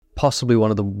possibly one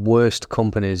of the worst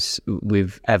companies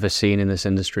we've ever seen in this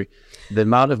industry. The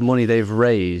amount of money they've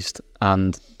raised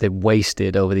and they've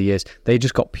wasted over the years, they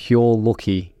just got pure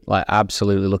lucky, like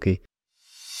absolutely lucky.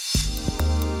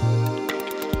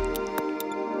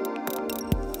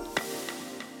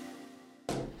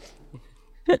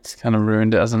 It's kind of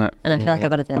ruined it, hasn't it? And I feel like I've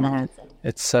got to do that.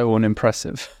 It's so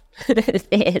unimpressive. It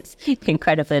is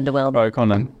incredibly underwhelming. Right, come on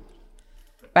then.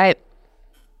 Right.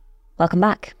 Welcome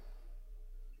back.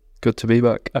 Good to be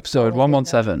back. Episode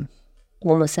 117.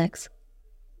 116.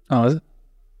 Oh, is it?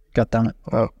 God damn it.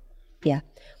 Oh. Yeah.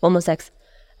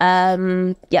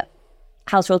 116. Yep.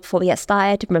 House rules before we get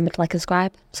started. Remember to like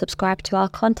and subscribe to our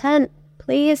content.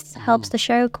 Please. Helps the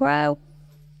show grow.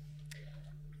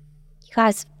 You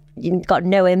guys, you've got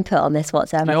no input on this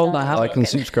whatsoever. Like and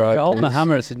subscribe. You're holding the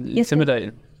hammer. It's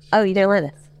intimidating. Oh, you don't like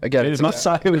this? Again, It's it's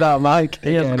not a without a mic.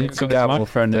 It's a gavel,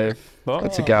 friend Dave.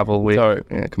 It's a gavel. Sorry.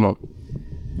 Yeah, come on.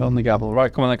 On the gavel.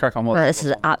 Right, come on then, crack on. Right, this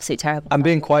is absolutely terrible. I'm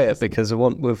being quiet because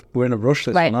we're in a rush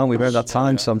this one, aren't we? We're at that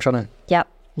time, so I'm trying to Yep.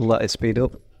 let it speed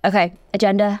up. Okay,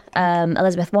 agenda.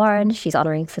 Elizabeth Warren, she's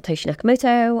honouring Satoshi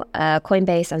Nakamoto.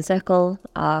 Coinbase and Circle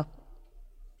are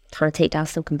trying to take down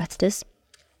some competitors.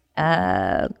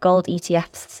 Gold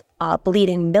ETFs are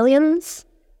bleeding millions.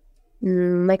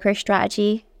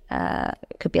 MicroStrategy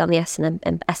could be on the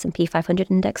S&P 500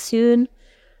 index soon.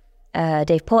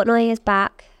 Dave Portnoy is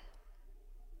back.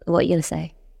 What are you going to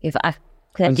say?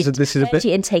 This is a bit.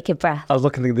 And take a breath. I was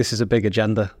looking at this is a big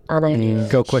agenda. I know.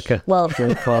 Go quicker. Well, Big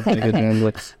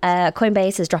agenda.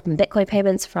 Coinbase is dropping Bitcoin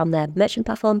payments from their merchant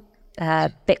platform.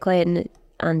 Bitcoin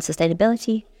and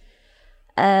sustainability.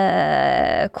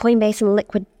 Coinbase and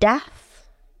Liquid Death.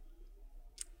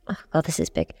 Oh God, this is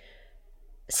big.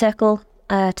 Circle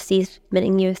to seize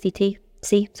minting USDT.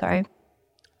 Sorry.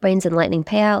 Brains and Lightning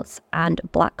payouts and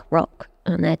BlackRock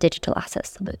and their digital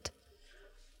assets summit.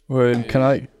 Can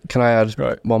I add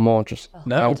one more? Just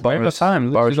No, Boris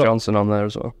Johnson on there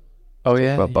as well. Oh,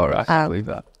 yeah. Well, Boris. I believe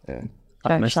that.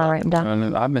 Yeah. Shall I write them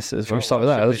down? I missed it as well. Let's start with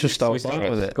that. Let's just start with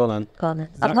it. Go on then. Go on then.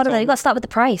 Hold on, you've got to start with the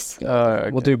price.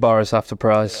 We'll do Boris after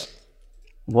price.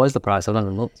 What is the price? I've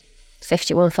never looked.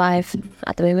 51.5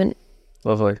 at the moment.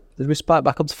 Lovely. Did we spike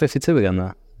back up to 52 again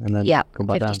there? And then Yeah, come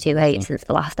back 52.8 since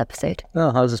the last episode. down?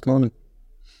 Oh, how's this morning?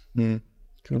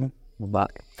 Cool. We're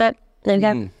back. But there we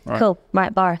go. Right. Cool.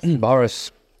 Right, Boris.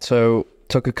 Boris. So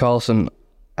Tucker Carlson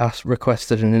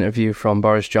requested an interview from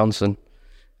Boris Johnson,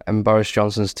 and Boris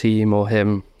Johnson's team or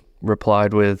him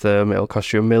replied with, "It'll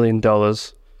cost you $1 million,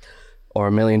 or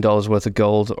 $1 million worth of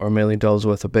gold, or $1 million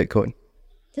worth of Bitcoin."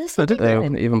 This is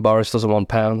different. Even Boris doesn't want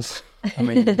pounds. I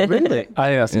mean, Really? I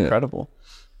think that's incredible.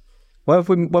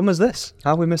 When was this?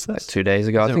 How have we missed this? 2 days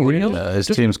ago, I think. His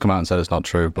team's come out and said it's not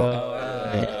true, but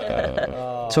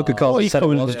Tucker Carlson said it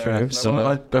was to true. so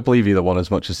I believe either one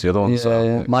as much as the other one.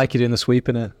 So Mikey doing the sweep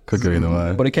in it. could go either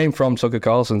way. But it came from Tucker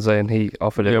Carlson saying he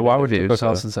offered it. Yeah, why would you? Tucker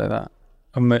Carlson say that?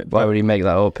 Why would he make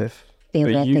that up if? Feel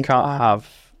But weird you thinking can't about have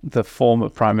the former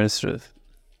Prime Minister of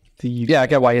the UK. Yeah, I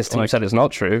get why his team said it's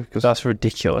not true. Because That's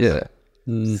ridiculous. yeah.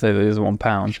 To say that there's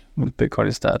 £1 with Bitcoin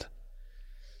instead.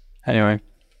 Anyway,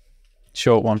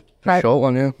 short one. Right. Short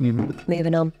one, yeah.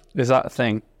 Moving on. Is that a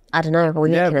thing? I don't know.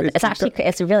 Yeah,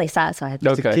 It's really satisfying.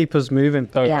 Okay. Keep us moving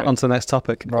Yeah. on to the next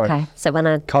topic. Right. Okay. So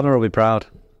Connor will be proud.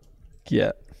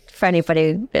 Yeah. for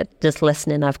anybody just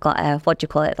listening, I've got a, what do you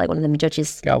call it? Like one of them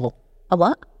judges. Gavel. A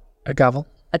what? A gavel.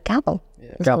 A gavel.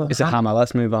 Yeah. Gavel. It's a hammer.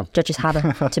 Let's move on. Judge's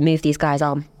hammer to move these guys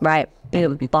on. Right.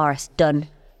 Boom. Boris. Done.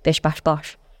 Bish bash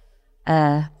bosh.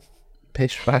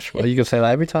 Pish bash. Well, you can say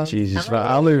that every time. Jesus, right,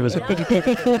 I'll move us.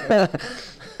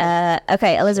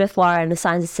 Okay, Elizabeth Warren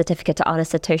signs a certificate to honour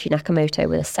Satoshi Nakamoto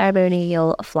with a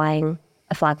ceremonial flag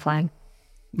flying.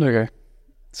 Okay.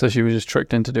 So she was just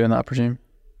tricked into doing that, I presume?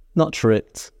 Not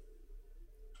tricked.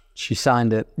 She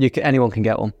signed it. Anyone can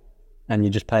get one, and you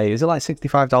just pay. Is it like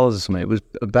 $65 or something? It was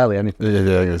barely anything.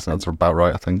 Yeah, that's about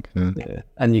right, I think. Yeah. Yeah.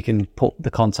 And you can put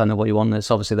the content of what you want. It's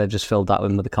obviously they've just filled that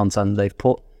in with the content they've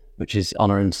put, which is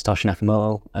honouring Satoshi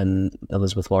Nakamoto, and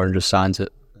Elizabeth Warren just signs it.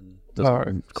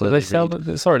 So they sell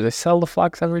the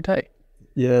flags every day.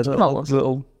 Yeah,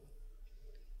 Little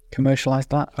commercialise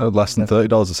that. Less than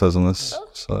 $30 it says on this.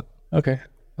 So Okay,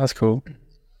 that's cool.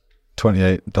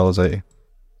 $28.80.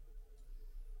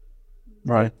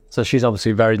 Right. So she's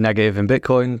obviously very negative in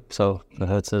Bitcoin. So for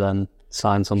her to then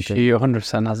sign something, She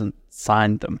 100% hasn't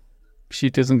signed them. She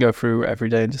doesn't go through every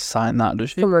day and just sign that,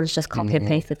 does she? Someone's just copy and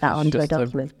pasted that onto a Just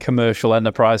document. commercial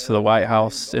enterprise for the White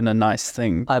House in a nice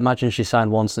thing. I imagine she signed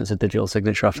once and it's a digital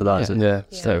signature after that. Is it? Yeah.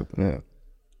 So yeah.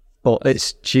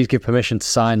 But she's given permission to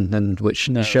sign, and which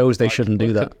shows they shouldn't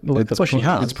do that. But she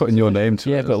has. It's putting your name to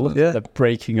it. Yeah, but look, they're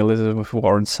breaking Elizabeth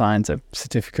Warren signs a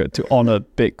certificate to honour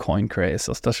Bitcoin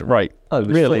creators. That's right. Oh,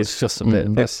 really, it's just a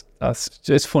bit. That's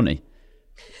it's funny.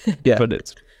 Yeah, but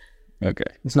it's okay.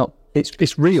 It's not.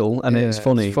 It's real and it's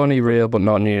funny. It's funny, real, but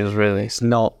not news, really. It's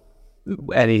not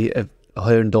any of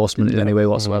her endorsement in any way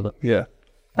whatsoever. Yeah.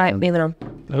 Right, moving on.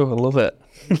 Oh, I love it.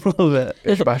 Love it.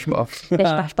 Bish bash bosh. Bish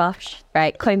bash bosh.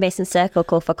 Right, Coinbase and Circle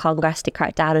call for Congress to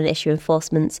crack down and issue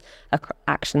enforcement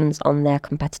actions on their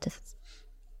competitors.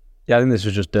 Yeah, I think this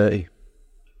was just dirty.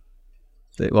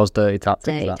 It was dirty tactics.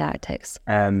 Dirty tactics.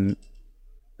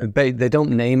 They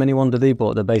don't name anyone, do they?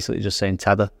 But they're basically just saying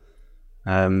Tether.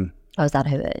 Oh, is that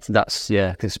who it is? That's,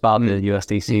 yeah, because it's part of the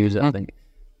USDC user, I think.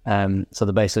 So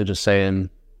they're basically just saying,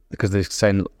 because they're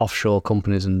saying offshore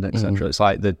companies and etc. It's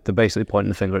like they're basically pointing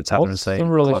the finger at Tether and saying,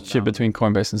 the relationship between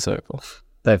Coinbase and Circle?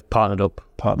 They've partnered up,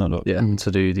 Yeah.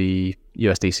 to do the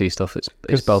USDC stuff. It's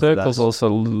Because both of Circle's theirs.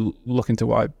 also looking to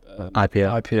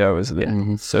IPO, isn't it?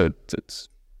 Yeah. So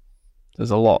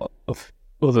there's a lot of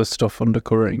other stuff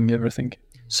undercurrent everything.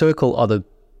 Circle are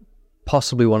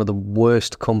possibly one of the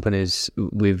worst companies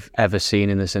we've ever seen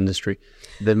in this industry.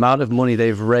 The amount of money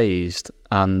they've raised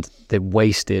and they've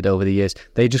wasted over the years,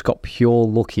 they just got pure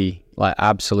lucky, like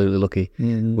absolutely lucky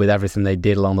with everything they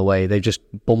did along the way. They just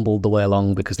bumbled the way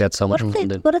along because they had so much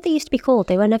funding. What did they used to be called?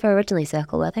 They were never originally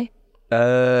Circle, were they?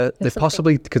 They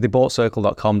possibly, because they bought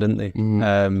Circle.com, didn't they? I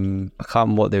can't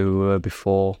remember what they were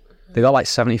before. They got like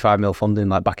 75 mil funding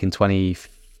like back in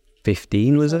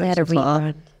 2015, was it? They had a Something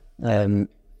like rebrand.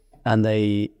 and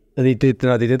they did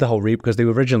the whole because they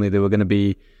were going to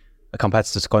be a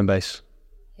competitor to Coinbase,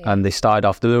 and they started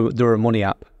off they were a money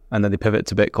app, and then they pivoted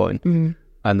to Bitcoin,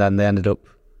 and then they ended up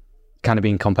kind of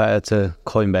being competitor to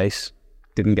Coinbase,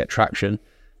 didn't get traction,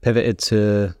 pivoted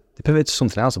to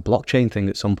something else, a blockchain thing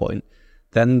at some point.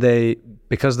 Then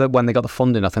when they got the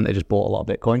funding, I think they just bought a lot of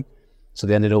Bitcoin, so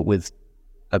they ended up with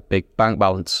a big bank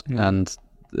balance, and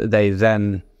they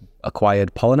then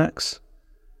acquired Polynex.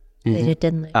 They did,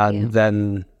 didn't they? And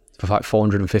then for like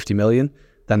 450 million.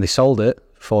 Then they sold it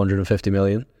for 450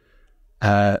 million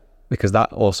because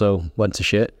that also went to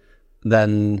shit.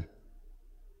 Then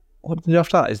what did they do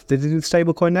after that? Did they do the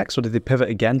stablecoin next, or did they pivot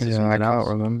again to something else? I can't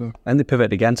remember. Then they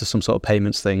pivoted again to some sort of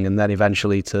payments thing, and then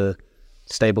eventually to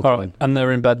stablecoin. And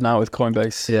they're in bed now with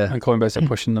Coinbase. Yeah. And Coinbase are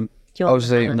pushing them.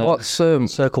 Obviously, what's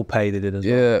Circle Pay they did as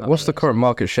well. yeah? What's the current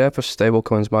market share for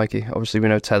stablecoins, Mikey? Obviously, we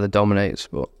know Tether dominates,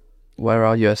 but where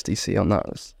are USDC on that?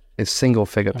 It's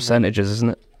single-figure percentages, isn't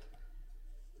it?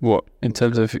 What in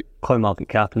terms of Coin market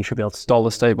cap, you should be able to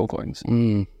dollar stable coins?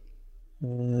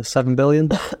 7 billion.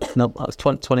 No, that's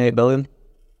 28 billion,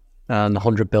 and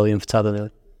 100 billion for Tether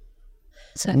nearly.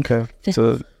 So, Okay.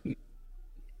 So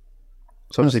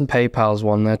obviously PayPal's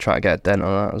one. They're trying to get a dent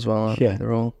on that as well. Aren't Yeah. they?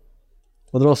 They're all.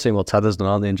 Well, they're all seeing what Tether's done,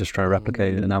 aren't they, and just trying to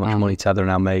replicate it and how much money Tether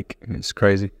now make. It's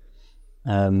crazy.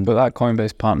 But that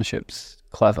Coinbase partnership's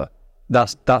clever.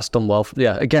 That's done well.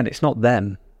 Yeah, again, it's not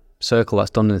them, Circle,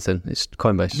 that's done anything. It's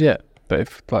Coinbase. Yeah, but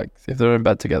if they're in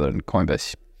bed together and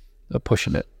Coinbase are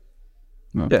pushing it,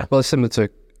 Yeah. Well, it's similar to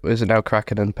is it now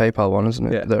Kraken and PayPal one, isn't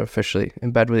it? Yeah. They're officially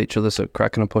in bed with each other. So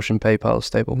Kraken are pushing PayPal's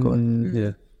stablecoin.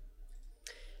 Yeah.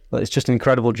 Well, it's just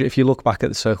incredible. If you look back at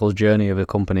the Circle's journey of a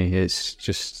company, it's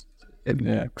just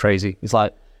crazy. It's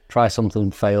like try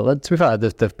something, fail. And to be fair,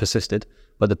 they've persisted,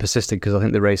 but they persisted because I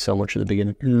think they raised so much at the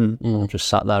beginning. Just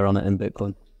sat there on it in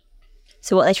Bitcoin.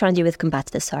 so what are they trying to do with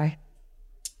competitors? Sorry.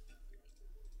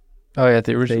 Oh yeah,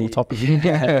 the original topic.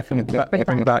 Yeah,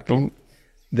 bring back.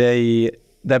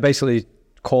 They're basically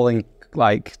calling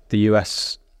like the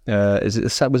US. Was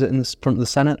it in the front of the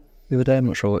Senate the other day? I'm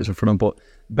not sure what it was in front of, but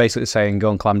basically saying go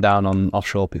and clamp down on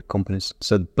offshore companies.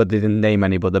 So, but they didn't name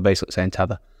any, but they're basically saying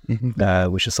Tether,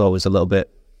 which I thought was a little bit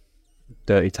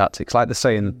dirty tactics. Like they're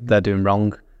saying they're doing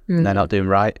wrong, and they're not doing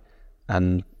right,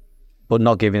 but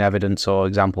not giving evidence or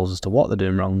examples as to what they're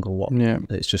doing wrong or what. Yeah.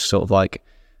 It's just sort of like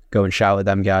go and shout at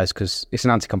them guys because it's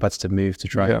an anti-competitive move to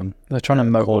try and They're trying to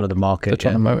moat corner the market. They're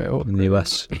trying to moat it up in the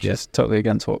US. which is totally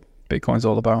against what Bitcoin's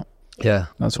all about. Yeah,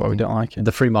 That's why we don't like it.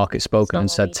 the free market spoken and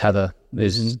It's not said Tether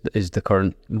is the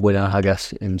current winner, I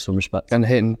guess, in some respects. And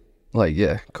hitting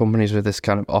companies with this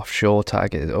kind of offshore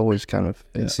tag is always kind of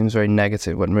it seems very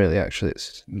negative when really actually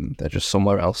it's they're just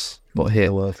somewhere else but here.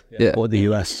 Yeah. Or the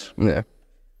US. Yeah.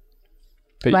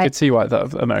 But you Right. could see why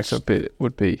that America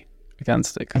would be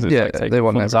against it because it's Yeah, like taking they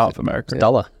want funds out of America.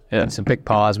 Dollar. Yeah. It's a big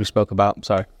part, as we spoke about.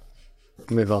 Sorry.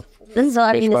 Move on. This is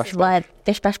all. This is why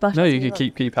Bish Bash Bosh. No, you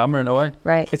could keep hammering away.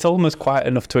 Right. It's almost quiet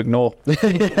enough to ignore. I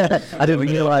didn't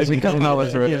realise we got an hour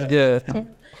through it.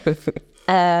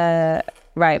 Yeah.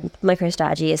 Right.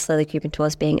 MicroStrategy is slowly creeping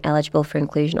towards being eligible for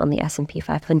inclusion on the S&P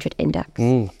 500 index.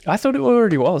 I thought it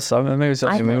already was. So maybe it's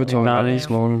I actually thought maybe it it's was. on this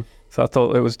morning. So I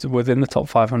thought it was within the top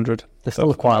 500. There's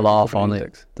still quite a lot off on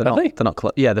it. They're Are they? not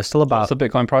yeah, they're still about... What's the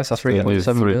Bitcoin price? That's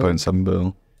 3.7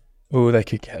 billion. Oh, they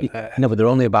could get there. No, but they're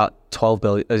only about 12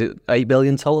 billion. Is it 8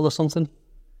 billion total or something?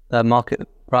 Their market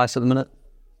price at the minute?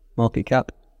 Market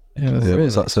cap? Yeah,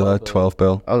 That's 12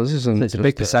 bill. Oh, this isn't. It's a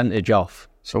big percentage off.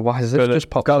 So why is this just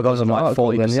popped? Goes on like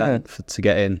article 40% then, to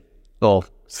get in. Or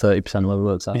 30%, whatever it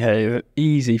works out. Yeah,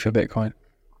 easy for Bitcoin.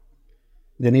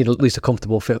 They need at least a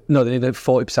comfortable... No, they need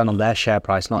 40% on their share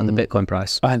price, not on the Bitcoin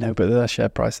price. I know, but their share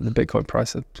price and the Bitcoin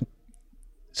price are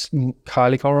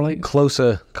highly correlated.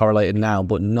 Closer correlated now,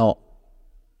 but not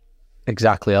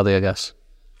exactly, are they, I guess?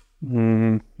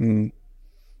 So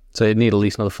you need at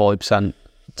least another 40%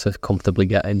 to comfortably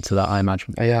get into that, I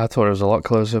imagine. Yeah, I thought it was a lot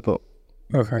closer, but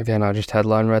Okay. again, I just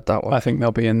headline read that one. I think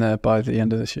they'll be in there by the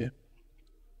end of this year.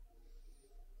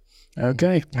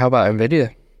 Okay. How about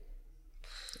Nvidia?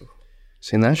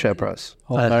 Seen their share price?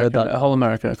 Whole I heard American, that. whole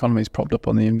American economy is propped up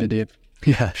on the Nvidia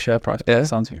share price. Yeah.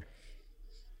 Sounds good.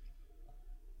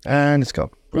 And it's gone.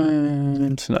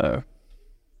 And no.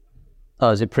 Oh,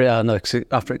 is it pre... no, 'cause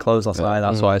after it closed last night,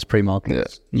 that's why it's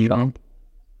pre-market. Yeah.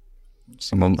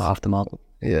 It's a month. After market.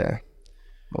 Yeah.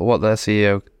 Well, what their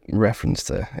CEO referenced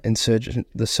the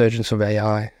surgence of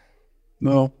AI.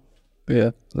 No. But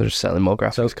yeah. They're just selling more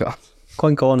graphics cards.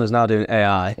 CoinCorner is now doing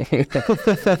AI.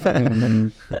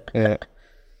 Yeah.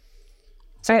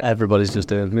 Right. Everybody's just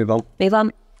doing... Move on. Move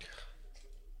on.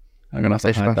 I'm going to have to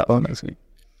Fish hide that for back next week.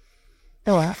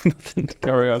 Oh, well.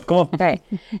 Carry on. Come on. Okay.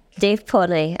 Dave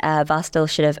Portnoy, Vastil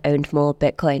should have owned more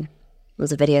Bitcoin.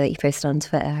 Was a video that you posted on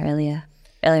Twitter earlier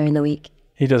in the week.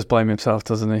 He does blame himself,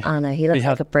 doesn't he? I know, he looks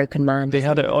like a broken man. He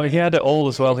had it all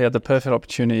as well. He had the perfect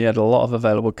opportunity. He had a lot of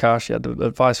available cash. He had the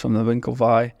advice from the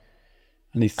Winklevi.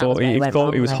 And he thought where he it went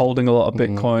thought he wrong, was right? holding a lot of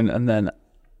Bitcoin, and then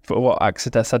for what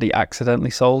accident said he accidentally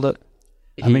sold it.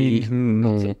 I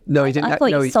mean, No, he didn't. I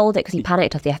thought no, he sold it because he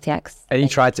panicked off the FTX. And he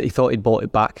tried to... He thought he'd bought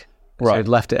it back. So Right. he'd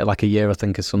left it at like a year, I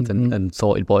think, or something, and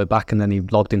thought he'd bought it back, and then he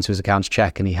logged into his account to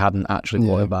check, and he hadn't actually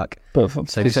bought it back. but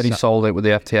So He said he sold it with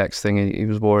the FTX thing. He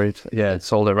was worried. Yeah. He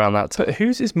sold it around that time. But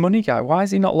who's his money guy? Why is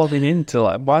he not logging into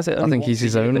why is it? I think he's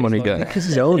his own money guy. Because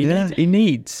his own, He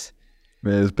needs.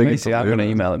 Yeah, it's big. Basically, I'm going to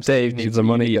email him. Dave needs the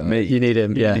money. You need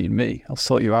him, You yeah. need me. I'll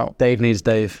sort you out. Dave needs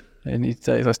Dave. He needs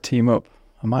Dave. Let's team up.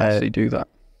 I might actually do that.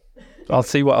 I'll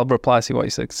see what I'll reply. See what he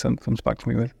says. Comes back to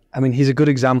me with. I mean, he's a good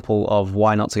example of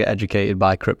why not to get educated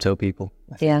by crypto people,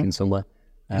 I think, Yeah. in some way.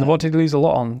 What did he lose a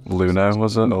lot on? Luna,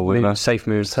 was it? Or Luna? Safe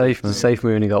Moon. Safe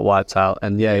Moon, he got wiped out.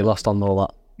 And yeah, he lost on all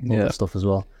that stuff as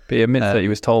well. But he admits that he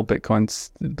was told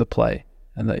Bitcoin's the play,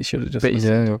 and that he should have just. But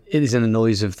Yeah. it is in the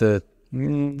noise of the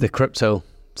crypto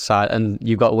side. And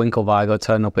you've got Winklevi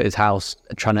turning up at his house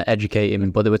trying to educate him,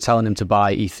 but they were telling him to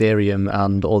buy Ethereum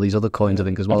and all these other coins, I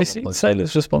think, as well. Have you seen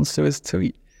Saylor's response to his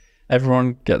tweet?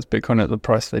 Everyone gets Bitcoin at the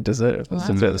price they deserve. That's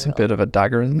a bit of a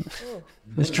dagger, isn't it?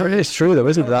 It's true though,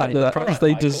 isn't it? The price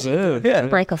they deserve. Yeah.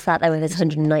 Michael sat there with his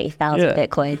 190,000 Yeah.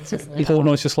 Bitcoins. Just like,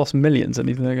 Portnoy's just lost millions, and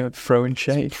he's going to throw in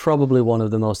shade. Probably one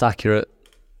of the most accurate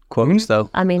quotes, though.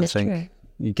 I mean, I it's think. true.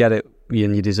 You get it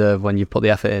and you deserve when you put the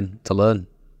effort in to learn.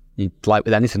 You, like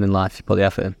with anything in life, you put the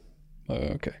effort in.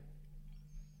 Okay.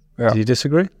 Do you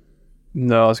disagree?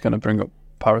 No, I was going to bring up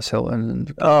Paris Hilton.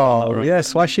 And Oh,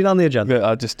 yes. Why is she on the agenda? but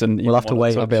I just didn't. We'll have to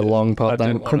wait. It'll be a long pod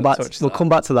then. We'll come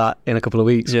back to that in a couple of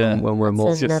weeks when we're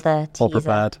more It's another all teaser.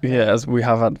 prepared. Yeah, as we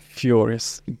have had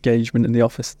furious engagement in the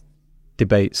office.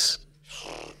 Debates.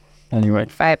 Anyway,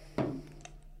 Right.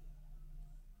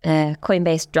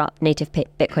 Coinbase dropped native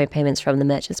Bitcoin payments from the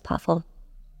merchants platform.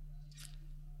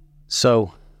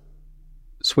 So,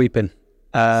 sweeping.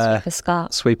 For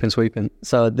Scott. Sweeping.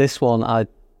 So this one I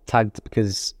tagged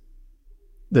because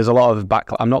there's a lot of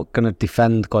backlash. I'm not going to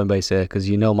defend Coinbase here because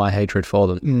you know my hatred for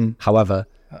them. However,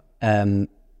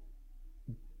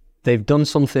 they've done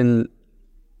something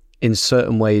in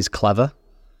certain ways clever,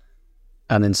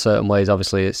 and in certain ways,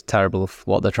 obviously, it's terrible of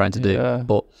what they're trying to do. Yeah.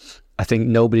 But I think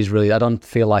nobody's really... I don't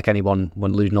feel like anyone,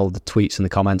 when losing all the tweets and the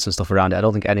comments and stuff around it, I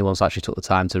don't think anyone's actually took the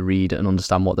time to read and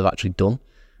understand what they've actually done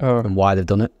and why they've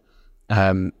done it.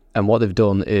 And what they've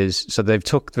done is... So they've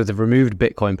removed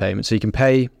Bitcoin payments. So you can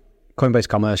pay Coinbase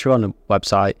Commerce, you're on a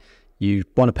website, you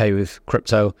want to pay with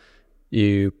crypto,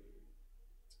 you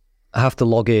have to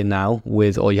log in now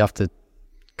with, or you have to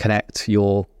connect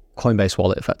your Coinbase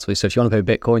wallet effectively. So if you want to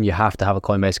pay Bitcoin, you have to have a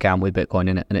Coinbase account with Bitcoin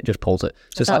in it, and it just pulls it.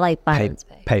 So Is that like Binance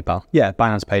Pay? PayPal. Yeah,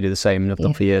 Binance Pay do the same, and have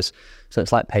done for years. So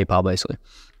it's like PayPal basically.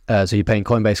 So you're paying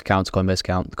Coinbase account to Coinbase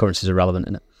account. The currencies are relevant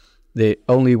in it. The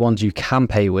only ones you can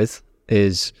pay with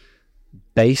is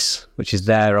Base, which is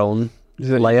their own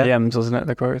Is it layer. EVMs, isn't it?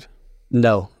 They're quoted.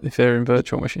 No. Ethereum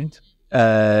virtual machines.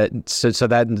 So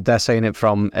they're saying it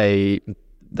from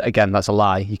again, that's a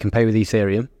lie. You can pay with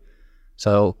Ethereum.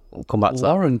 So we'll come back to that.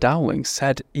 Lauren Dowling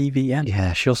said EVM.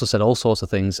 Yeah, she also said all sorts of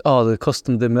things. Oh,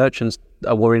 the merchants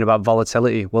are worrying about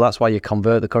volatility. Well, that's why you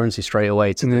convert the currency straight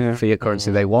away to the fiat currency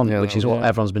they want, which is what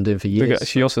everyone's been doing for years.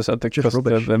 She also said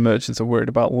the merchants are worried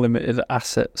about limited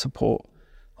asset support.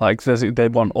 Like they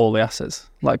want all the assets.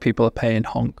 Like people are paying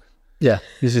honk. Yeah.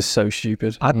 This is so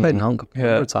stupid. I've paid in Hong Kong a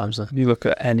number of times now. You look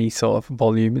at any sort of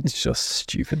volume, it's just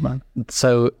stupid, man.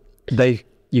 So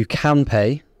you can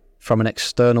pay from an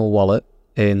external wallet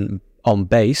on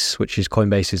Base, which is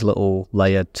Coinbase's little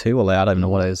layer 2 or layer, I don't even know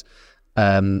what it is,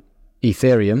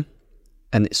 Ethereum,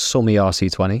 and it's some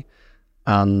ERC20,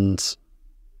 and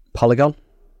Polygon,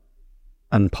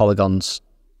 and Polygon's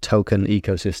token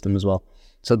ecosystem as well.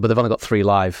 So, but they've only got 3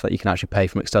 live that you can actually pay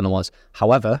from external wallets.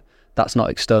 However, that's not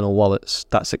external wallets.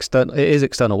 It is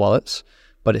external wallets,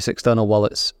 but it's external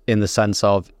wallets in the sense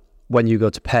of when you go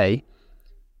to pay,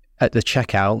 at the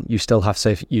checkout, you still have,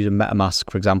 say, if you use a MetaMask,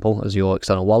 for example, as your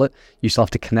external wallet, you still have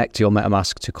to connect your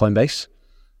MetaMask to Coinbase,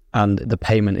 and the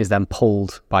payment is then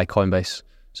pulled by Coinbase.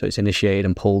 So it's initiated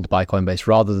and pulled by Coinbase.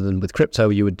 Rather than with crypto,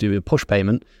 you would do a push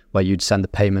payment where you'd send the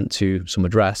payment to some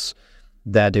address.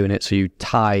 They're doing it so you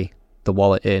tie the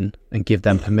wallet in and give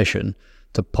them permission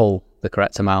to pull the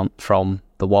correct amount from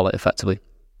the wallet effectively.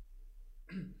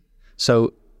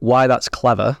 So why that's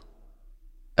clever,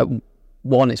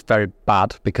 one, it's very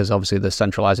bad because obviously they're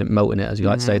centralizing, moating it, as you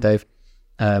like to say, Dave,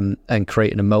 and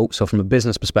creating a moat. So from a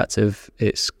business perspective,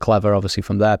 it's clever, obviously,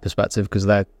 from their perspective, because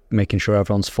they're making sure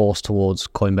everyone's forced towards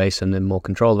Coinbase and in more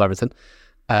control of everything.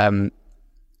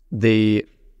 The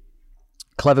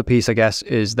clever piece, I guess,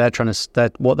 is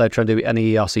what they're trying to do.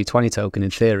 Any ERC20 token, in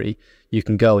theory, you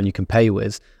can go and you can pay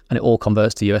with, and it all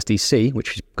converts to USDC,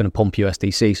 which is going to pump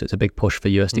USDC. So it's a big push for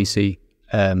USDC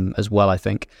as well, I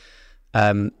think.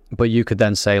 But you could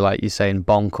then say, like you're saying,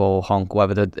 Bonk or Honk,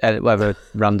 whatever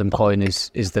random coin is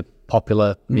the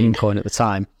popular meme coin at the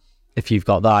time. If you've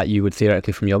got that, you would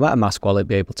theoretically from your MetaMask wallet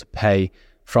be able to pay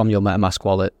from your MetaMask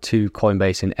wallet to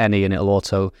Coinbase in any, and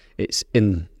it's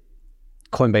in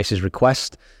Coinbase's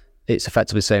request. It's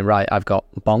effectively saying, right, I've got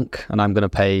Bonk and I'm going to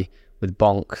pay with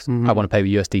Bonk. I want to pay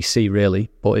with USDC really,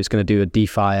 but it's going to do a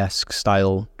DeFi-esque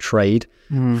style trade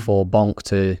for Bonk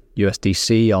to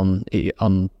USDC on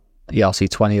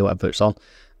ERC20 or whatever it's on,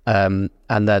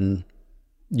 and then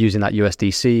using that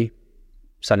USDC,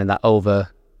 sending that over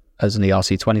as an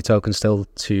ERC20 token still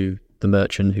to the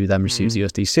merchant, who then receives the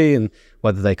USDC, and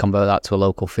whether they convert that to a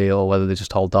local fee or whether they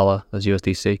just hold dollar as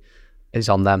USDC is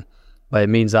on them. But it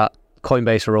means that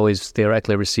Coinbase are always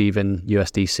theoretically receiving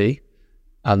USDC,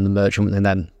 and the merchant can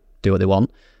then do what they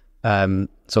want.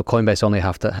 So Coinbase only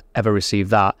have to ever receive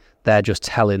that. They're just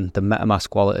telling the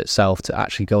MetaMask wallet itself to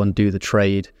actually go and do the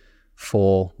trade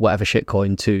for whatever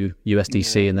shitcoin to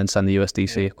USDC and then send the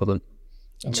USDC equivalent.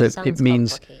 So it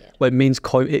means,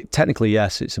 technically,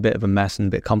 yes, it's a bit of a mess and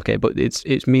a bit complicated, but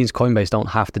it means Coinbase don't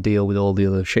have to deal with all the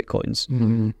other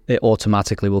shitcoins. It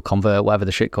automatically will convert whatever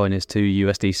the shitcoin is to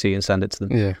USDC and send it to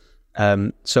them. Yeah.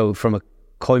 So from a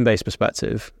Coinbase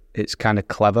perspective, it's kind of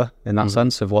clever in that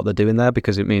sense of what they're doing there,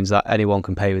 because it means that anyone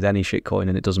can pay with any shitcoin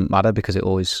and it doesn't matter because it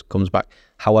always comes back.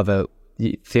 However,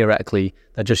 theoretically,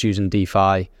 they're just using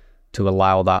DeFi to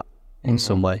allow that in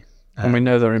some way. And we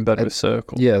know they're in bed with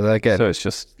Circle. Yeah, they're getting. So it's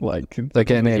just like they're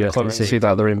getting USDC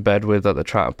that they're in bed with, that they're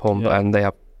trying to pump, and they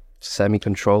have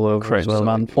semi-control over as well.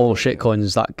 All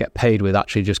shitcoins that get paid with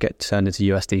actually just get turned into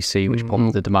USDC, which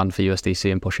pump the demand for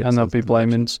USDC and push it. And they'll be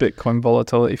blaming Bitcoin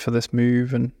volatility for this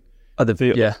move and the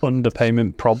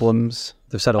underpayment problems.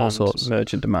 They've said all sorts.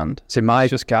 Merchant demand. See, it's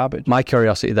just garbage. My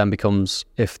curiosity then becomes,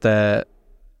 if they're,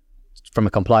 from a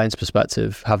compliance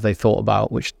perspective, have they thought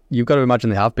about, which you've got to imagine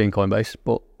they have been, Coinbase,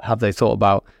 but have they thought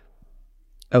about,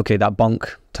 okay, that Bonk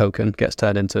token gets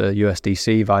turned into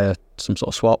USDC via some sort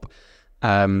of swap,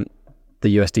 the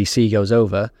USDC goes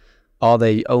over, are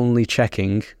they only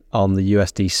checking on the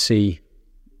USDC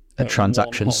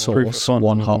transaction source,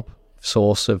 one hop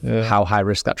source of how high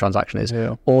risk that transaction is,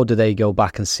 or do they go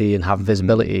back and see and have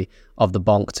visibility of the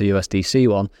Bonk to USDC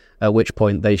one, at which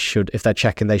point they should, if they're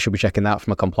checking, they should be checking that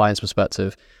from a compliance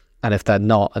perspective, and if they're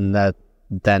not and they're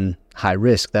then high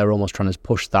risk, they're almost trying to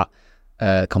push that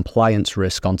compliance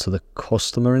risk onto the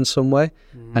customer in some way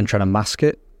and trying to mask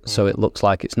it so it looks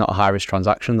like it's not a high risk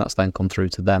transaction that's then come through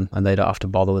to them and they don't have to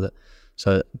bother with it.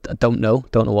 So I don't know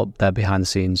what their behind the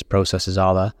scenes processes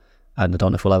are there, and I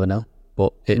don't know if we'll ever know,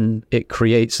 but it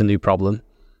creates a new problem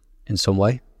in some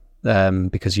way.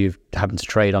 because you're having to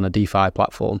trade on a DeFi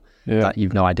platform that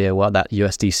you've no idea what that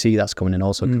USDC that's coming in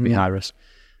also could be high risk.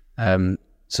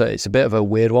 So it's a bit of a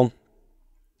weird one.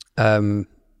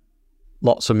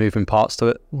 Lots of moving parts to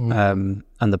it.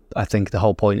 I think the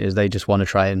whole point is they just want to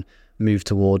try and move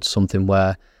towards something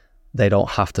where they don't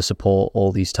have to support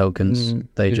all these tokens.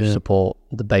 They just support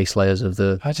the base layers of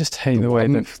the... I just hate the way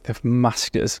they've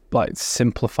masked it as like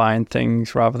simplifying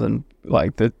things rather than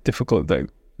like the difficult,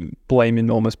 blaming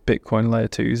almost Bitcoin layer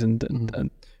 2s and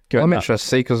going... I'm interested to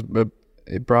see, because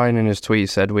Brian in his tweet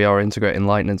said we are integrating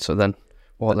Lightning, so then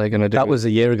what are they going to do? That was a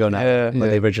year ago now, when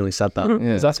they originally said that.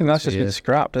 I think that's just been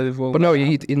scrapped. But no,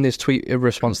 in this tweet, in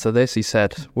response to this, he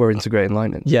said we're integrating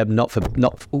Lightning. Yeah, not for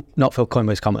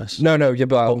Coinbase Commerce. No,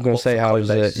 but I'm going to say how is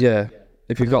it? Yeah,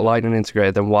 if you've got Lightning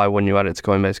integrated, then why wouldn't you add it to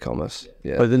Coinbase Commerce?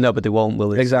 Yeah, but they won't. Will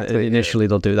they? Exactly. Initially,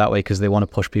 they'll do it that way because they want to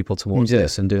push people towards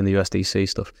this and doing the USDC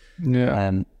stuff.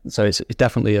 Yeah. So it's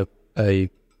definitely a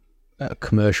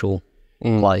commercial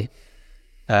play.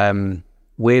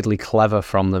 Weirdly clever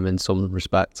from them in some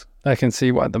respect. I can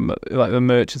see why the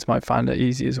merchants might find it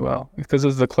easy as well because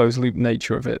of the closed loop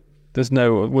nature of it. There's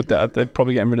no they're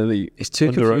probably getting rid of the... It's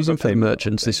too confusing for the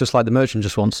merchants. It's just like the merchant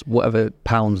just wants whatever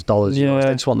pounds, dollars, euros.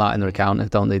 They just want that in their account,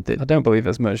 don't they? I don't believe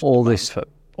there's merchant all this for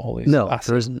all these. No, assets.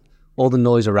 there isn't. All the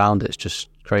noise around it's just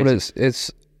crazy. But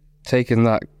it's taking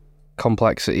that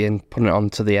complexity and putting it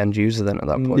onto the end user then at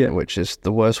that point, which is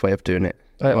the worst way of doing it.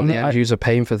 On the end user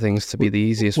paying for things to be the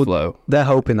easiest flow. They're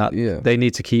hoping that they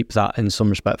need to keep that in some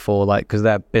respect for because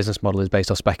their business model is based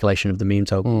on speculation of the meme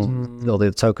tokens, all the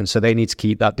tokens. So they need to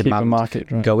keep that demand market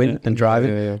going and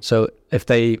driving. Yeah. So if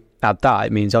they add that,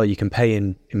 it means you can pay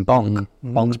in Bonk.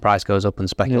 Bonk's price goes up and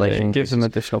speculation. It gives them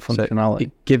additional functionality. So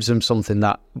it gives them something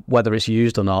that whether it's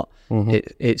used or not,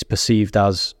 it's perceived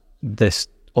as this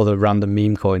other random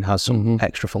meme coin has some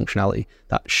extra functionality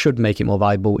that should make it more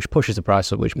valuable, which pushes the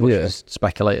price up, which pushes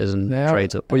speculators and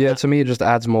trades up. But to me, it just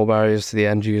adds more barriers to the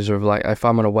end user of like, if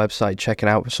I'm on a website checking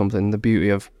out for something, the beauty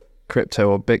of crypto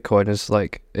or Bitcoin is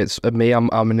like, it's me,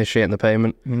 I'm initiating the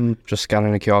payment, just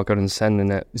scanning a QR code and sending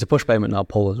it. It's a push payment, not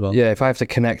pull as well. Yeah, if I have to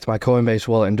connect my Coinbase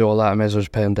wallet and do all that, I may as well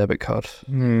just pay on debit card.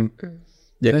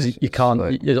 Yeah, you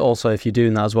can't. Also, if you're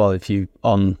doing that as well, if you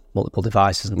on multiple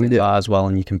devices and things like that as well,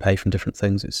 and you can pay from different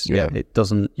things, it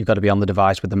doesn't. You've got to be on the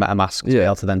device with the MetaMask to be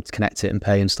able to then connect it and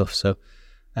pay and stuff. So,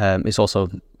 it's also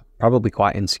probably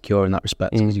quite insecure in that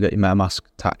respect because you've got your MetaMask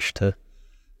attached to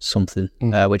something,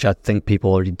 which I think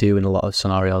people already do in a lot of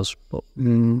scenarios. But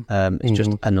it's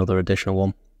just another additional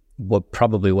one. We're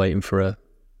probably waiting for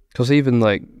because even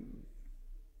like.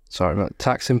 Sorry,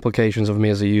 tax implications of me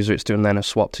as a user, it's doing then a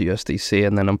swap to USDC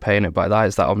and then I'm paying it by that.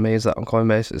 Is that on me? Is that on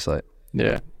Coinbase? It's like...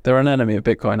 Yeah, they're an enemy of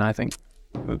Bitcoin, I think.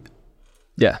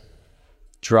 Yeah.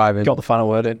 Driving. Got the final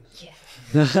word in.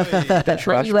 Enemy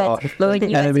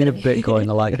of Bitcoin,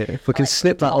 I like it. If we can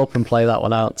snip that up and play that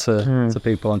one out to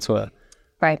people on Twitter.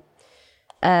 Right.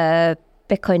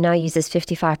 Bitcoin now uses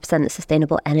 55%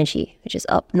 sustainable energy, which is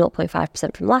up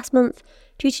 0.5% from last month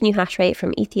due to new hash rate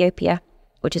from Ethiopia,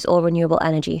 which is all renewable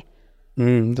energy.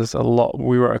 There's a lot.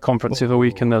 We were at a conference the other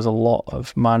week and there's a lot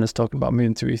of miners talking about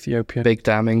moving to Ethiopia. Big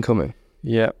dam incoming.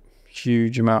 Yeah,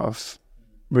 huge amount of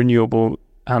renewable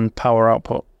and power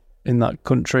output in that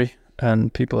country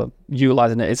and people are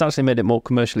utilising it. It's actually made it more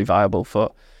commercially viable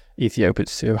for Ethiopia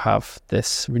to have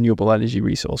this renewable energy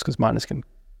resource because miners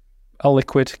are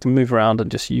liquid, can move around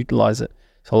and just utilise it.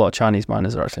 So a lot of Chinese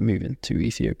miners are actually moving to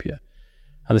Ethiopia.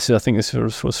 And I think this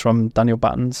was from Daniel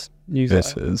Batten's news.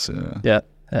 This is,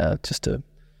 just to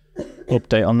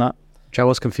update on that. I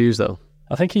was confused though.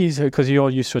 I think because you're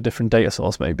used to a different data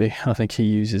source maybe. I think he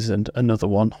uses another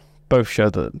one. Both show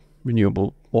that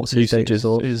renewable usage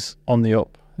is on the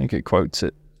up. I think it quotes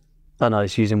it. I know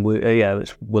it's using,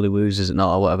 it's Willy Woos, is it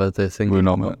not, or whatever the thing.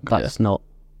 That's not.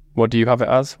 What do you have it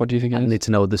as? What do you think it is? I need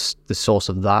to know the source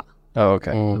of that. Oh,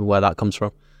 okay. Where that comes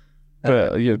from.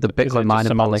 But, the Bitcoin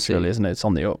mining policy, really, isn't it? It's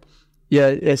on the up. Yeah,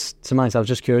 it's to mine. I was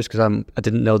just curious because I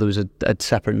didn't know there was a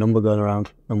separate number going around,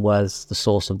 and where's the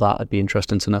source of that? It'd be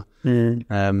interesting to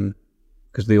know.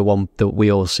 Because the one that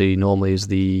we all see normally is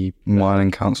the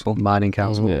Mining Council.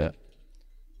 Yeah.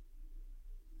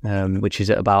 Which is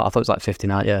at about, I thought it was like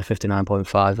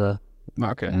 59.5 there.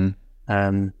 Okay.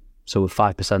 So with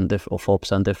 5% or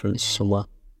 4% difference somewhere.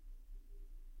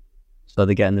 So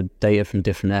they're getting the data from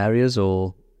different areas,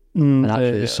 or and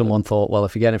actually someone thought, well,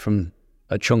 if you're getting it from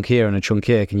a chunk here and a chunk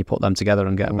here, can you put them together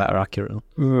and get a better accurate?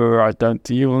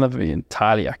 You will never be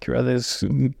entirely accurate. There's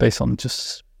based on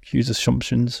just huge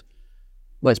assumptions.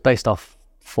 Well, it's based off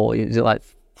 40. Is it like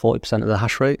 40% of the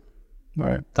hash rate?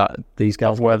 Right. That these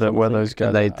guys where those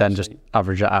guys they then just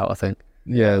average it out, I think.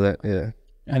 Yeah.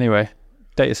 Anyway,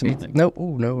 data center. No,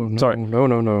 no. Sorry.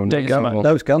 No. Data center.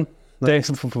 No, it's gone. Data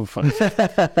center. I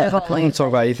want to talk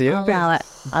about Ethiopia.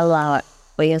 I'll allow it.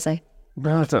 What are you going to say?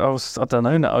 No, I don't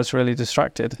know. I was really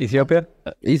distracted. Ethiopia?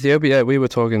 Ethiopia, we were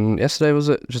talking yesterday, was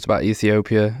it? Just about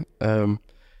Ethiopia.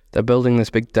 They're building this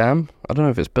big dam. I don't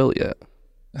know if it's built yet.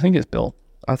 I think it's built.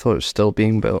 I thought it was still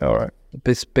being built. All right.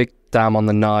 This big dam on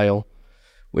the Nile,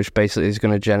 which basically is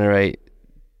going to generate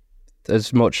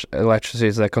as much electricity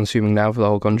as they're consuming now for the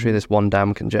whole country. This one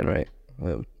dam can generate.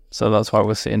 So that's why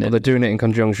we're seeing it. They're doing it in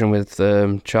conjunction with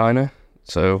China.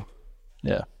 So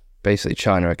Yeah. basically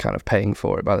China are kind of paying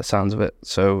for it by the sounds of it.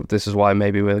 So this is why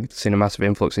maybe we're seeing a massive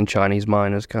influx in Chinese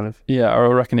miners kind of. Yeah, I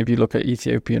reckon if you look at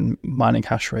Ethiopian mining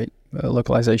hash rate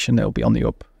localization, it'll be on the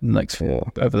up in the next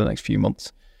over the next few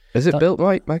months. Is it built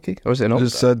right, Mikey? Or is it not? It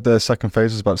said the second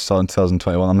phase is about to start in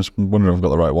 2021. I'm just wondering if I've got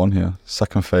the right one here.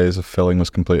 Second phase of filling was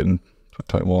completed in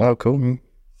 2021. Oh, cool.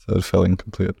 Third filling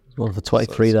completed. One for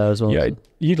 23 there as well. Yeah,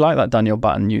 you'd like that Daniel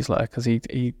Batten newsletter because he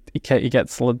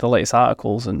gets the latest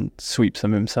articles and sweeps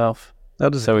them himself.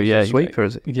 So yeah, Sweeper,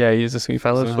 is it? Yeah, he's a sweep.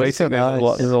 Fellas, There's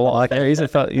a lot. Yeah, he's a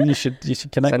fella. You should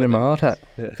connect Send him with a him hard hat.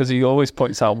 because he always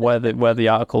points out where the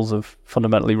articles have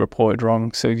fundamentally reported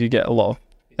wrong. So you get a lot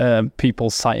of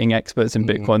people citing experts in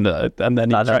Bitcoin and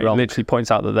then he literally points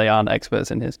out that they aren't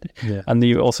experts in history. Yeah. And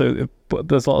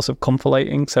there's lots of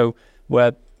conflating. So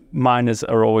where miners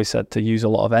are always said to use a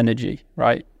lot of energy,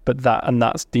 right? But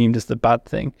that's deemed as the bad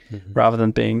thing, rather than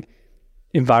being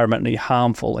environmentally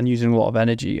harmful and using a lot of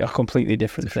energy are completely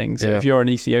different things. Yeah. If you're in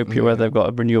Ethiopia where they've got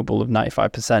a renewable of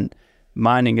 95%,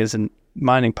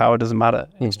 mining power doesn't matter.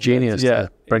 It's genius to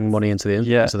bring money into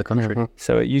the country.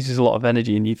 So it uses a lot of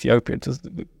energy in Ethiopia.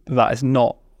 Does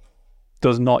not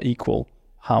equal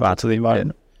harmful to the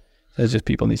environment. There's just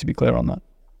people need to be clear on that.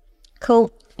 Cool.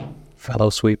 Fellow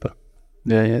sweeper.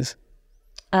 Yeah, he is.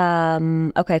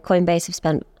 Okay, Coinbase have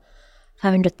spent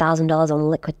 $500,000 on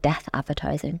liquid death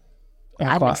advertising.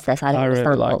 I missed this. I don't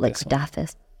understand like what this liquid death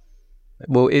is.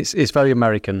 Well, it's very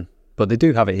American, but they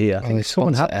do have it here. I think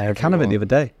someone had a can of it the other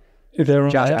day. They're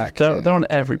on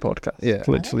every podcast. Yeah.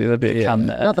 Literally, there'll be a can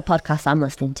there. Not the podcast I'm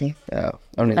listening to. Yeah.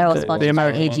 Only They're all the sponsored by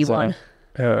American AG1.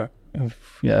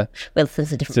 Yeah. Well, it's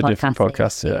a different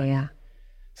podcast. Yeah.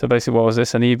 So basically, what was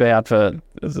this? An eBay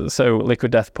advert. So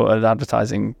Liquid Death put an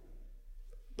advertising,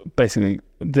 basically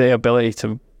the ability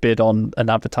to bid on and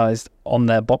advertise on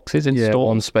their boxes in store.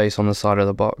 one space on the side of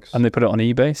the box. And they put it on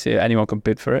eBay, so anyone can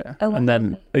bid for it. Oh, and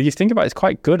then you think about it, it's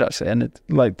quite good actually. And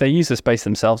they use the space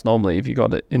themselves normally. If you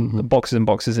got it in the boxes and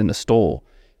boxes in the store,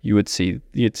 you'd see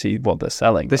what they're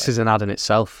selling. This is an ad in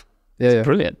itself. It's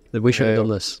brilliant. We should have done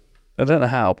this. I don't know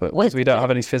how, but Where's we don't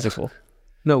have any physical.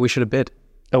 No, we should have bid.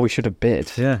 Oh, we should have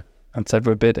bid. Yeah. And said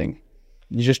we're bidding.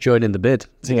 You just join in the bid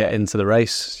to get into the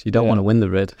race. You don't want to win the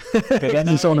bid.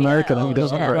 It's so American.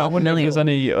 Yeah. I wouldn't know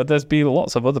if there's been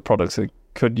lots of other products that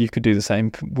you could do the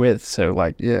same with. So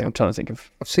I'm trying to think of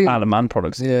man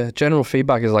products. Yeah, general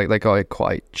feedback is they got it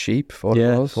quite cheap for what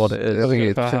it was. What it is. I think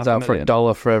it turns out for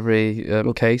 $1 for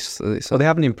every case. So they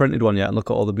haven't even printed one yet. And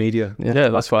look at all the media. Yeah,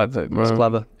 that's why it's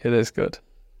clever. It is good.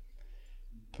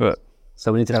 But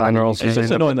so we need to and find they're also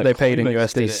they paid in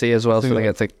USDC as well, so they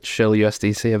get to shill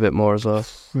USDC a bit more as well.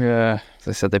 Yeah,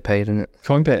 they said they paid in it.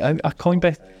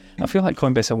 Coinbase. I feel like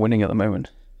Coinbase are winning at the moment.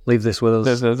 Leave this with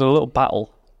us. There's a little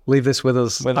battle. Leave this with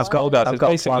us. I've got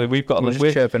basically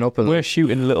we're chirping up. We're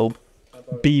shooting a little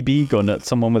BB gun at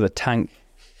someone with a tank.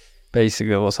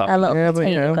 Basically, what's happening? A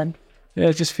little gun. Yeah,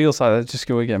 it just feels like they're just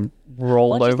going to get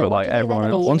rolled over like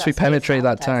everyone else. Once we penetrate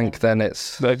that tank, then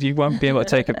it's... But you won't be able to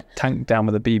take a tank down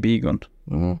with a BB gun.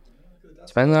 Depends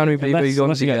on how many BB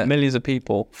guns you get. Millions of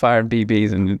people firing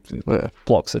BBs and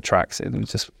blocks the tracks.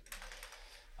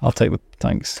 I'll take the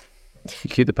tanks.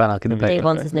 You keep the pen, I'll keep the paper. Dave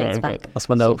wants his notes back. That's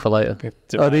my note for later.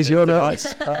 These your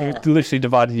notes? We've literally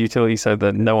divided utility so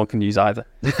that no one can use either.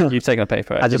 You've taken a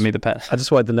paper, give me the pen. I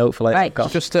just wanted the note for later. Right. I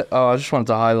just wanted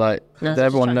to highlight, did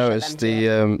everyone notice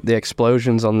the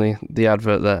explosions on the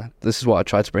advert there? This is what I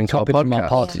tried to bring to our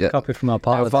podcast. Copied from our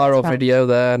pod. A viral video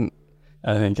there.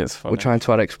 I think it's funny. We're trying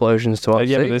to add explosions to our but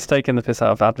it's taking the piss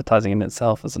out of advertising in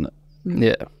itself, isn't it?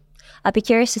 Yeah. I'd be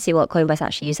curious to see what Coinbase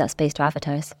actually used that space to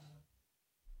advertise.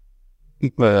 I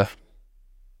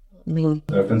mean,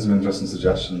 There have been some interesting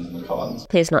suggestions in the comments.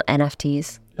 please not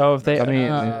NFTs. Oh, if they.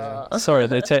 Sorry,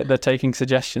 they're taking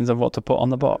suggestions of what to put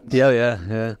on the box.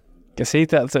 Yeah. You see,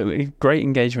 that's a great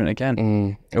engagement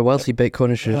again. A wealthy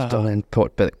Bitcoiner should have done and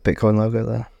put Bitcoin logo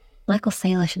there. Michael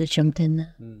Saylor should have jumped in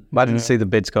there. I didn't see the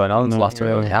bids going on. Last time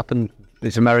it only happened.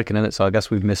 It's American, isn't it? So I guess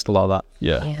we've missed a lot of that.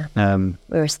 Yeah.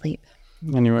 We were asleep.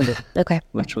 Anyway. Okay.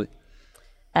 Literally.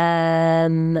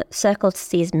 Circle to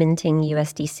seize minting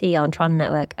USDC on Tron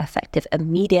network effective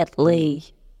immediately.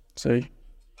 So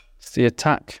it's the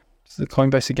attack. It's the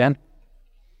Coinbase again.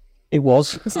 It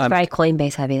was. This is very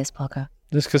Coinbase heavy, this podcast.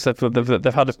 Just because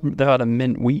they've had a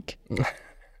mint week.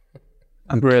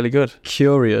 I'm really good.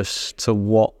 Curious to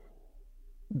what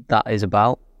that is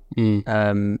about.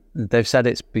 They've said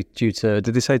it's due to.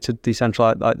 Did they say to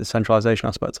decentralize, like the centralization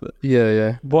aspect of it?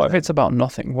 Yeah. What if it's about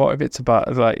nothing? What if it's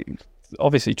about, like,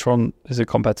 obviously Tron is a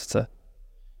competitor.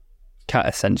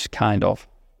 Essentially, kind of.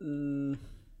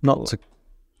 Not to.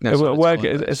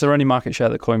 Is there any market share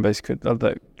that Coinbase could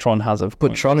that Tron has of?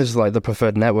 But Coinbase? Tron is like the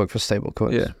preferred network for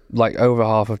stablecoins. Yeah. Like over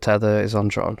half of Tether is on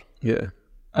Tron. Yeah,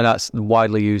 and that's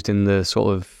widely used in the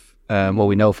sort of what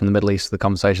we know from the Middle East, the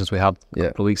conversations we had a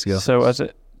couple of weeks ago. So as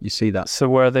it, you see that. So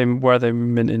where are they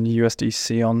minting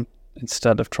USDC on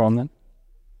instead of Tron then?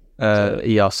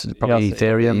 EOS, probably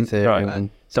Ethereum. Right. And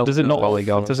Does it not?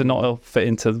 Polygon. Does it not fit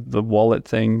into the wallet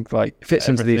thing? Like It fits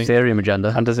into the Ethereum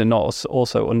agenda. And does it not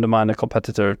also undermine a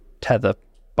competitor Tether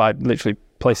by literally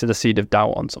placing a seed of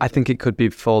doubt on something? I think it could be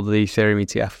for the Ethereum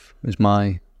ETF, is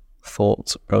my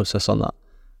thought process on that.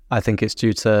 I think it's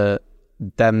due to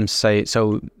them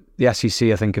so the SEC,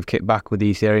 I think, have kicked back with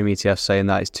the Ethereum ETF saying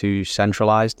that it's too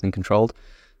centralized and controlled.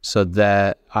 So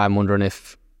I'm wondering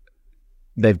if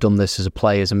they've done this as a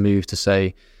play, as a move to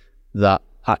say that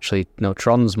actually, no,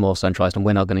 Tron's more centralized and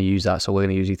we're not going to use that, so we're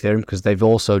going to use Ethereum, because they've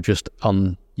also just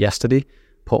on yesterday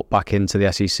put back into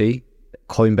the SEC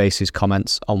Coinbase's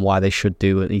comments on why they should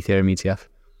do an Ethereum ETF.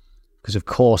 Because of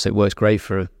course it works great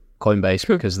for Coinbase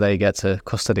because they get to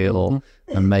custody it all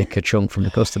and make a chunk from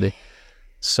the custody.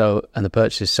 So, and the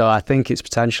purchases. So I think it's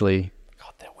potentially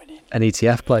an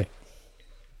ETF play.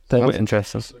 That's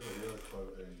interesting.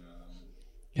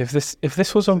 If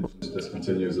this was on, This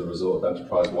continues as a result of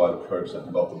enterprise-wide approach that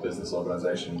involves the business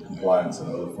organisation, compliance,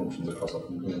 and other functions across our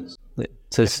companies.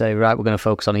 To say, right, we're going to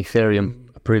focus on Ethereum,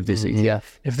 approve this ETF.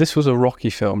 if this was a Rocky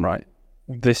film, right,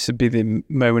 this would be the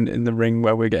moment in the ring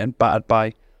where we're getting battered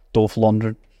by Dolph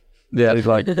Lundgren. Yeah. It's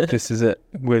like, this is it.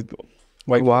 We're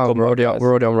We're already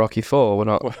on Rocky 4. We're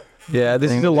not. Yeah,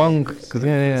 this is a long.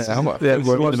 Yeah.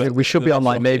 We should be on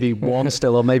like maybe one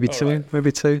still, or maybe two.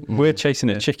 Maybe two. We're chasing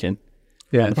a chicken.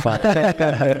 Yeah. And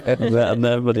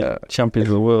they're bloody champions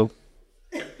of the world.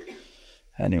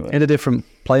 Anyway. In a different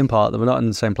playing part. We're not in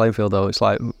the same playing field though. It's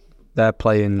like they're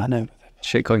playing I know.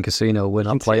 shitcoin casino. We're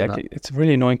not playing that. It's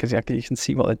really annoying because you can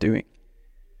see what they're doing.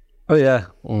 Oh yeah,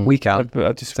 we can.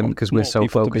 I just want Because we're so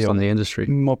people to focused be on the industry.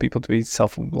 more people to be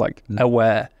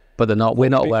aware. But they're not. We're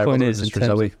not aware of Bitcoin other is in industries,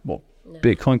 terms are we? of what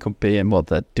Bitcoin could be and what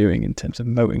they're doing in terms of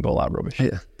moting all that rubbish.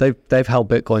 Yeah, they've held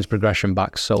Bitcoin's progression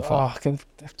back so far.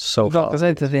 So far. Because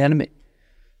they're the enemy.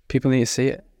 People need to see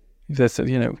it. There's,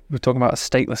 we're talking about a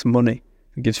stateless money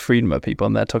that gives freedom to people,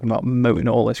 and they're talking about moting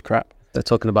all this crap. They're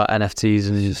talking about NFTs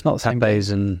and It's not the same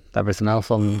Pepe's and everything else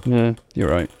on. Yeah, you're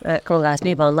right. Come on, guys,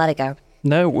 move on, let it go.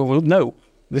 No, no.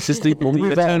 This is the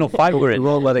eternal fight we're in. We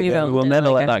won't let it Move go. on. We'll never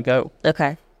let that go.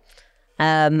 Okay.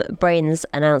 Brains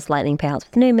announced lightning payouts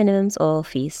with no minimums or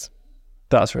fees.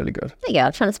 That's really good. There you go.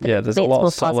 I'm trying to spin Yeah, there's a lot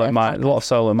of solo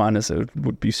miners that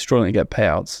would be struggling to get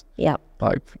payouts. Yeah.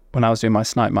 Like when I was doing my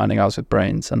snipe mining, I was with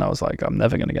Brains, and I was like, I'm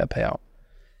never going to get a payout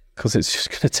because it's just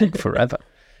going to take forever.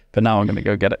 But now I'm going to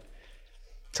go get it.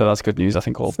 So that's good news. I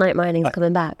think Snipe mining's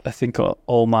coming back. I think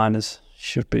all miners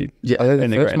should be. Yeah, are they the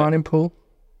first integrated. mining pool?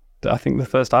 I think the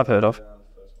first I've heard of.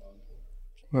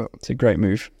 Well, It's a great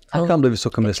move. I can't believe it's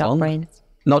took them Good this job, long. Brains.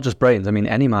 Not just Brains. I mean,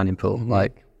 any mining pool.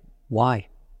 Like, why?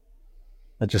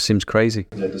 That just seems crazy.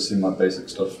 Yeah, it just seemed like basic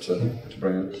stuff to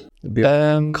bring in. It'd be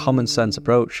a common sense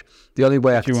approach. The only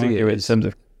way I If you can want see to do it it in is terms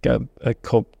of a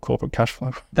corporate cash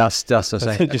flow. that's the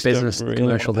saying. A Just business don't really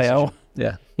commercial want to pay decision.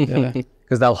 out. Yeah, Yeah.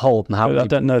 because they'll hold and have. I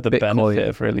don't know the Bitcoin. benefit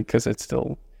of really because it's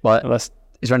still But unless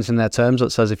is there anything in their terms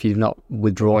that says if you've not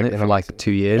withdrawn it for like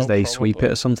 2 years, No, they sweep probably.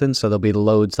 it or something? So there'll be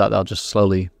loads that they'll just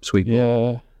slowly sweep.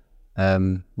 yeah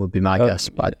Would be my guess,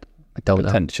 but I don't know.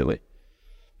 potentially.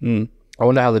 Mm. I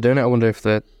wonder how they're doing it. I wonder if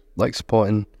they're like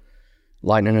supporting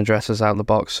Lightning addresses out of the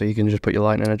box, so you can just put your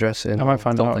Lightning address in. I might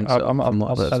find don't out. think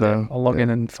so, I'll log in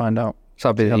and find out. So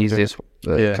that'd be the Yeah. easiest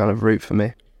Yeah. kind of route for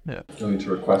me. You'll need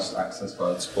to request access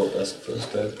via the support desk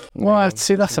first, Dave. Well,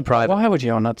 see, that's a private. Why would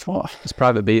you on that? What? It's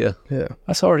private beta. Yeah.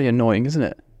 That's already annoying, isn't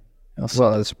it?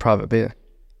 Well, it's a private beta.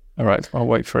 All right, I'll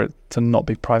wait for it to not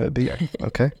be private beta,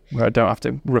 Okay. where I don't have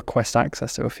to request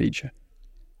access to a feature.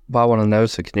 But I want to know,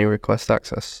 so can you request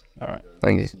access? All right.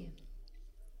 Thank you.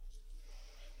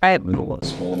 Right. We've got one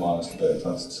smaller minus to beta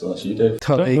tests, so that's you, Dave.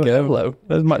 There you go. Hello.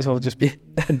 That might as well just be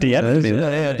DM me.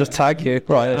 Yeah, just tag you.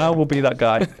 Right, I will be that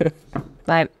guy.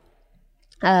 Right.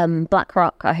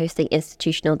 BlackRock are hosting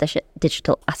Institutional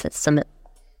Digital Assets Summit.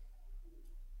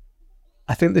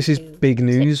 I think this is big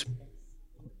news,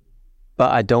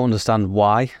 but I don't understand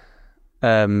why.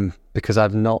 Because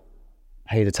I've not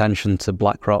paid attention to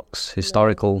BlackRock's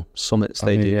historical summits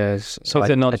they do. Yes. So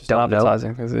they're not just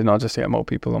advertising, because they're not just to get more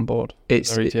people on board.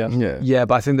 It's Their ETF. yeah,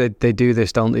 but I think they do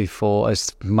this, don't they? For,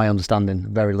 as my understanding,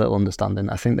 very little understanding.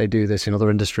 I think they do this in other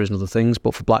industries and other things,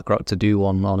 but for BlackRock to do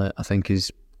one on it, I think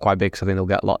is quite big. So I think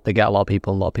they get a lot of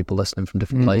people, and a lot of people listening from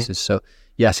different places. So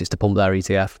yes, it's to pump their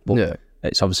ETF, but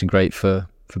it's obviously great for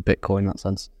Bitcoin in that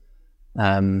sense.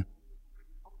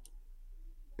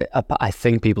 I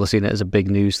think people are seeing it as a big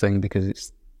news thing because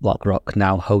it's BlackRock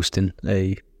now hosting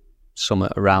a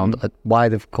summit around why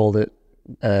they've called it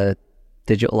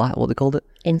digital. What they called it?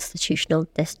 Institutional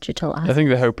Digital Assets. I think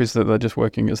the hope is that they're just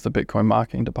working as the Bitcoin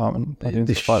marketing department.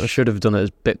 They should have done it as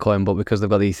Bitcoin, but because they've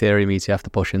got the Ethereum ETF to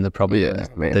push in, they're probably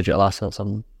digital assets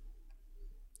on them.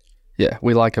 Yeah,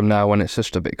 we like them now when it's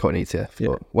just a Bitcoin ETF,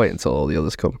 but wait until all the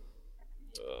others come.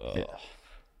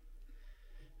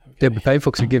 They'll be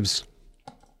painful because it gives.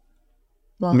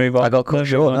 Well, Move on. I got cut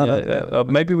short.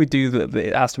 Maybe we do that.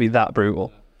 It has to be that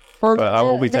brutal. well, But I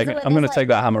will be there's taking. like- I'm going to there's take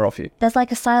that hammer off you. There's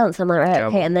like a silence. I'm like, right,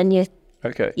 okay, and then you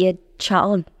chat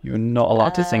on. You're not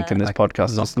allowed to think in this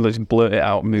podcast. Just blurt it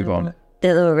out and move on.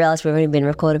 Didn't realize we've only been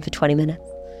recording for 20 minutes.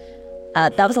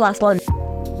 That was the last one.